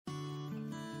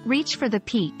Reach for the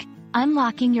peak,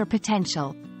 unlocking your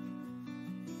potential.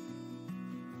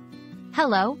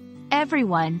 Hello,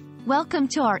 everyone. Welcome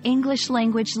to our English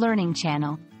language learning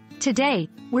channel. Today,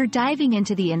 we're diving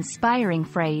into the inspiring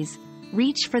phrase,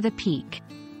 reach for the peak.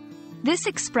 This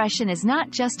expression is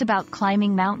not just about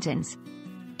climbing mountains.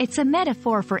 It's a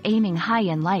metaphor for aiming high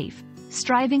in life,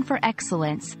 striving for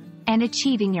excellence, and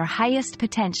achieving your highest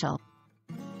potential.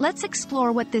 Let's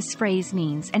explore what this phrase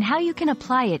means and how you can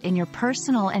apply it in your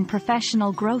personal and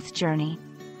professional growth journey.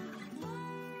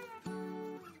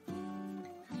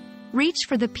 Reach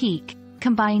for the peak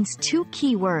combines two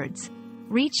key words,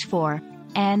 reach for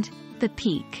and the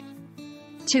peak.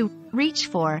 To reach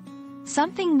for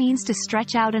something means to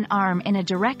stretch out an arm in a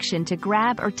direction to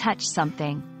grab or touch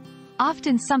something,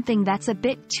 often something that's a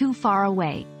bit too far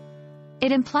away.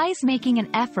 It implies making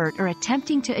an effort or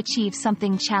attempting to achieve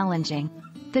something challenging.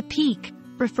 The peak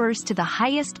refers to the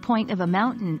highest point of a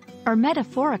mountain, or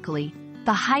metaphorically,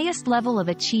 the highest level of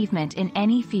achievement in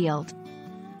any field.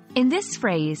 In this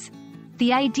phrase,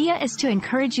 the idea is to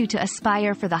encourage you to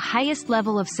aspire for the highest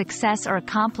level of success or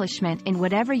accomplishment in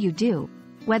whatever you do,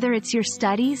 whether it's your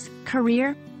studies,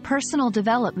 career, personal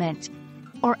development,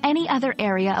 or any other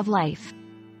area of life.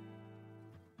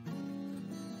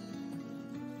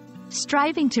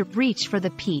 Striving to reach for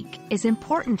the peak is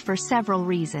important for several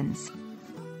reasons.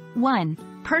 1.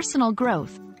 Personal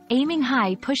growth. Aiming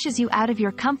high pushes you out of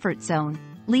your comfort zone,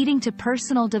 leading to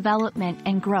personal development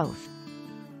and growth.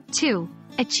 2.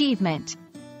 Achievement.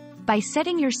 By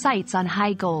setting your sights on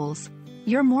high goals,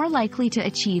 you're more likely to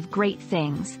achieve great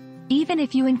things, even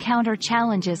if you encounter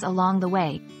challenges along the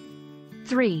way.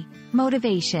 3.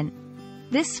 Motivation.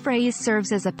 This phrase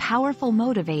serves as a powerful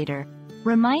motivator,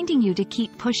 reminding you to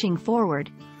keep pushing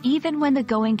forward, even when the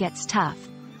going gets tough.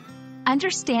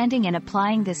 Understanding and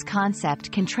applying this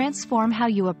concept can transform how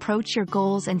you approach your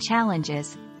goals and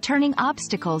challenges, turning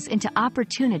obstacles into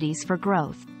opportunities for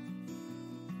growth.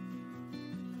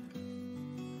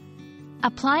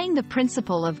 Applying the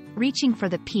principle of reaching for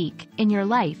the peak in your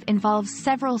life involves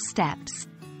several steps.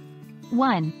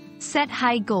 1. Set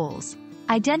high goals.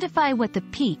 Identify what the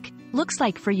peak looks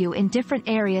like for you in different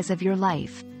areas of your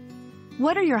life.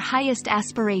 What are your highest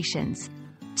aspirations?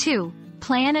 2.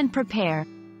 Plan and prepare.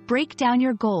 Break down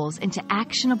your goals into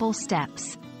actionable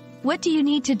steps. What do you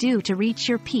need to do to reach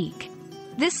your peak?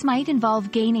 This might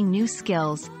involve gaining new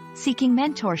skills, seeking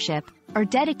mentorship, or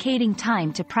dedicating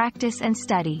time to practice and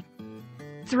study.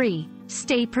 3.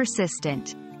 Stay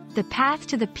persistent. The path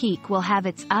to the peak will have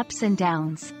its ups and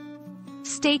downs.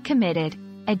 Stay committed,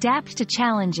 adapt to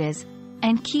challenges,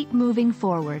 and keep moving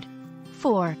forward.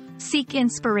 4. Seek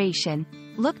inspiration.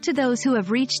 Look to those who have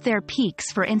reached their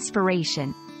peaks for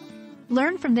inspiration.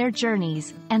 Learn from their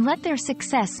journeys, and let their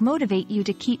success motivate you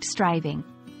to keep striving.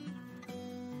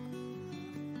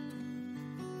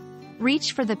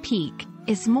 Reach for the peak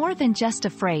is more than just a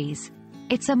phrase.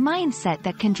 It's a mindset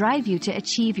that can drive you to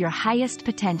achieve your highest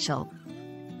potential.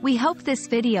 We hope this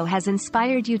video has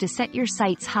inspired you to set your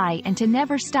sights high and to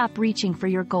never stop reaching for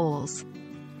your goals.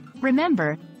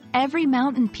 Remember, every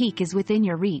mountain peak is within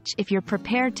your reach if you're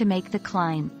prepared to make the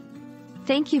climb.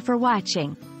 Thank you for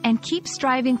watching, and keep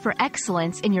striving for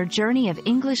excellence in your journey of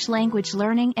English language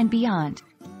learning and beyond.